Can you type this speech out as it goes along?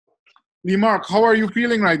Lee Mark, how are you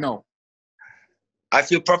feeling right now? I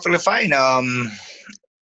feel perfectly fine. I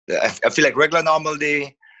feel like regular normal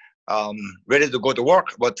day, um, ready to go to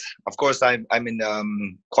work. But of course, I'm in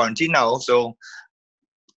quarantine now, so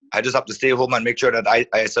I just have to stay home and make sure that I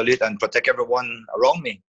isolate and protect everyone around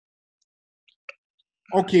me.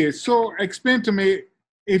 Okay, so explain to me,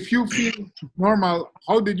 if you feel normal,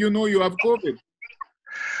 how did you know you have COVID?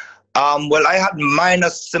 Well, I had minor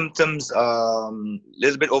symptoms a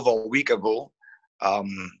little bit over a week ago.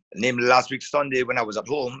 Um, Namely, last week Sunday when I was at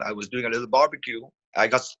home, I was doing a little barbecue. I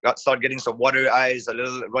got started getting some watery eyes, a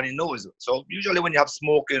little runny nose. So usually when you have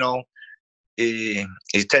smoke,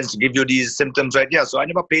 it tends to give you these symptoms right there. So I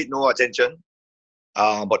never paid no attention.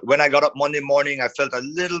 But when I got up Monday morning, I felt a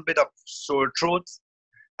little bit of sore throat,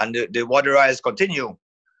 and the watery eyes continue.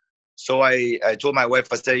 So I told my wife,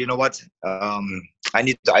 I said, you know what, I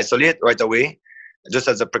need to isolate right away, just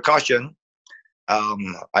as a precaution.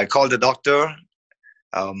 I called the doctor,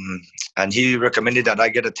 and he recommended that I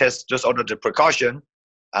get a test just out of the precaution.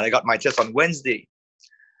 And I got my test on Wednesday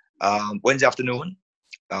afternoon.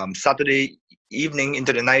 Saturday evening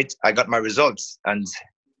into the night, I got my results. And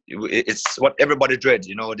it's what everybody dread,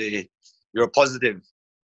 you're positive.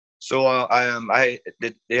 So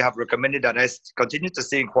they have recommended that I continue to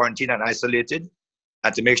stay in quarantine and isolated,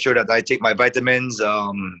 and to make sure that I take my vitamins,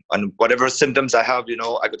 and whatever symptoms I have,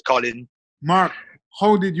 I could call in. Mark,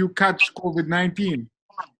 how did you catch COVID-19?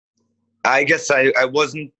 I guess I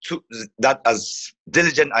wasn't that as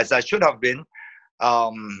diligent as I should have been.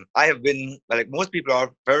 I have been, like most people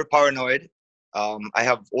are, very paranoid. I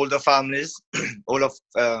have older families, older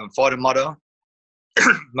father, mother.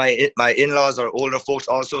 My in-laws are older folks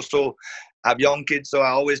also, so I have young kids, so I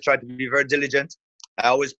always try to be very diligent. I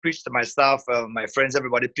always preach to my staff, my friends,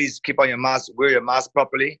 everybody, please keep on your mask, wear your mask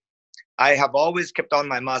properly. I have always kept on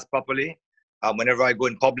my mask properly. Whenever I go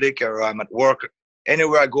in public or I'm at work,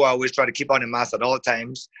 anywhere I go, I always try to keep on a mask at all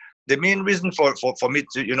times. The main reason for me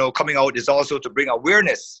to, coming out is also to bring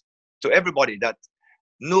awareness to everybody that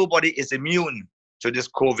nobody is immune to this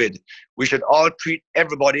COVID. We should all treat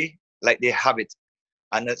everybody like they have it.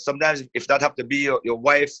 And sometimes if that have to be your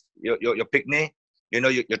wife, your picnic,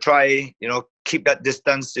 you try, keep that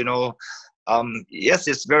distance, yes,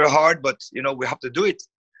 it's very hard, but, we have to do it.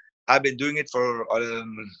 I've been doing it for a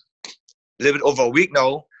little bit over a week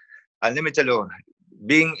now. And let me tell you,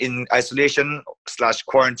 being in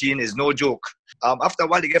isolation/quarantine is no joke. After a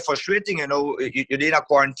while, it gets frustrating, you're in a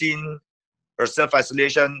quarantine or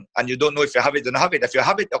self-isolation and you don't know if you have it or not have it. If you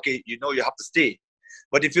have it, okay, you have to stay.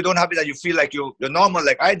 But if you don't have it and you feel like you're normal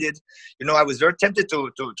like I did, I was very tempted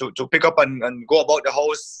to pick up and go about the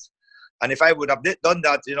house. And if I would have done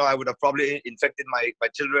that, I would have probably infected my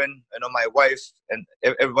children, my wife, and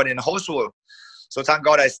everybody in the household. So thank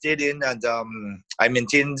God I stayed in, and I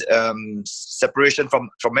maintained separation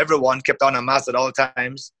from everyone, kept on a mask at all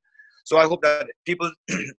times. So I hope that people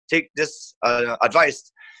take this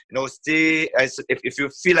advice. Stay, if you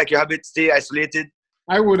feel like you have it, stay isolated.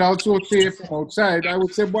 I would also say from outside, I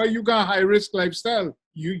would say, boy, you got a high-risk lifestyle.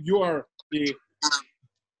 You are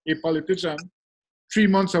a politician, 3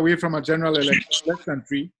 months away from a general election, less than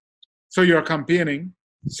 3. So you're campaigning.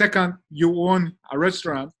 Second, you own a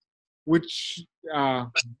restaurant, which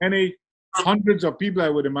many hundreds of people, I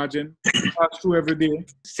would imagine, pass through every day.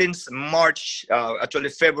 Since March, actually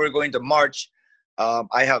February going to March,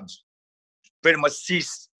 I have pretty much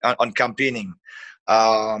ceased on campaigning.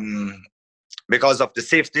 Because of the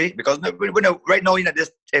safety, because right now in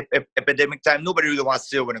this epidemic time, nobody really wants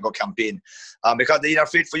to want to go campaign, because they're either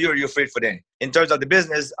afraid for you or you're afraid for them. In terms of the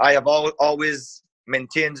business, I have always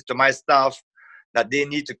maintained to my staff that they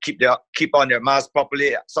need to keep on their mask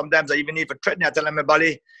properly. Sometimes I even need to threaten. I tell them,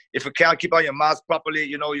 everybody, if you can't keep on your mask properly,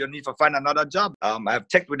 you need to find another job. I've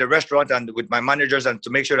checked with the restaurant and with my managers, and to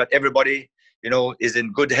make sure that everybody, is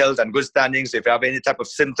in good health and good standing. So if you have any type of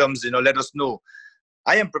symptoms, let us know.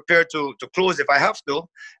 I am prepared to close if I have to.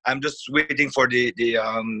 I'm just waiting for the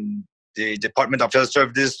Department of Health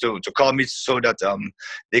Services to call me so that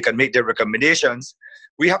they can make their recommendations.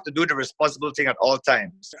 We have to do the responsible thing at all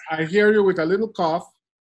times. I hear you with a little cough.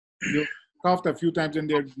 You coughed a few times in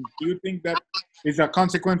there. Do you think that is a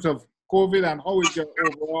consequence of COVID, and how is your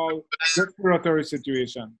overall respiratory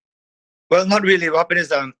situation? Well, not really. What happened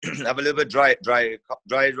is I'm a little bit dry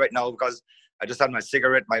right now because I just had my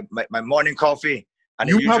cigarette, my morning coffee. And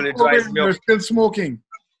you it usually have COVID, drives me you're up. still smoking.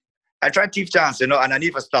 I try to keep chance, and I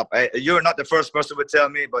need to stop. You're not the first person to tell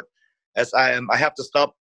me, but as I have to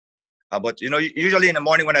stop. But usually in the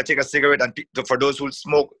morning when I take a cigarette, and for those who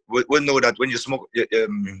smoke will know that when you smoke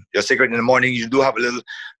your cigarette in the morning, you do have a little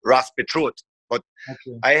raspy throat. But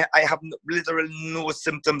Okay. I have literally no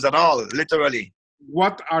symptoms at all, literally.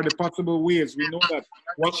 What are the possible ways? We know that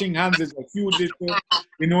washing hands is a huge issue.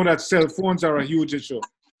 We know that cell phones are a huge issue.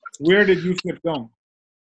 Where did you slip down?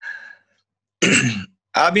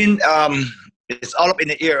 I mean, it's all up in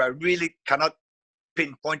the air. I really cannot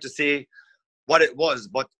pinpoint to say what it was,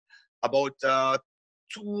 but about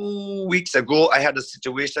 2 weeks ago, I had a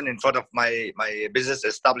situation in front of my business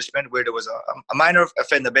establishment where there was a minor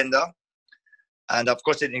offender bender, and of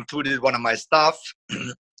course, it included one of my staff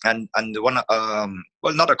and one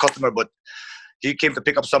well, not a customer, but he came to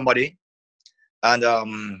pick up somebody, and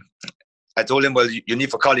I told him, well, you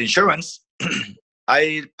need to call insurance.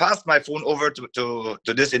 I passed my phone over to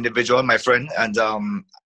this individual, my friend, and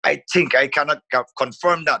I think I cannot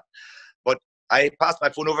confirm that, but I passed my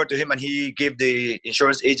phone over to him, and he gave the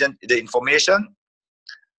insurance agent the information,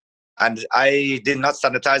 and I did not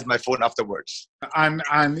sanitize my phone afterwards. And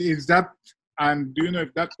is that, and do you know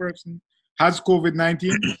if that person has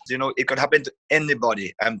COVID-19? You know, it could happen to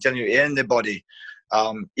anybody. I'm telling you, anybody.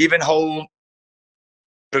 Even how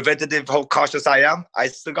preventative, how cautious I am, I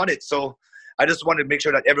still got it. So I just want to make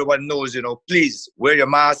sure that everyone knows, you know, please wear your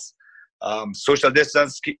mask, social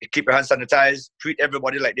distance, keep your hands sanitized, treat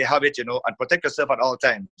everybody like they have it, you know, and protect yourself at all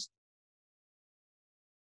times.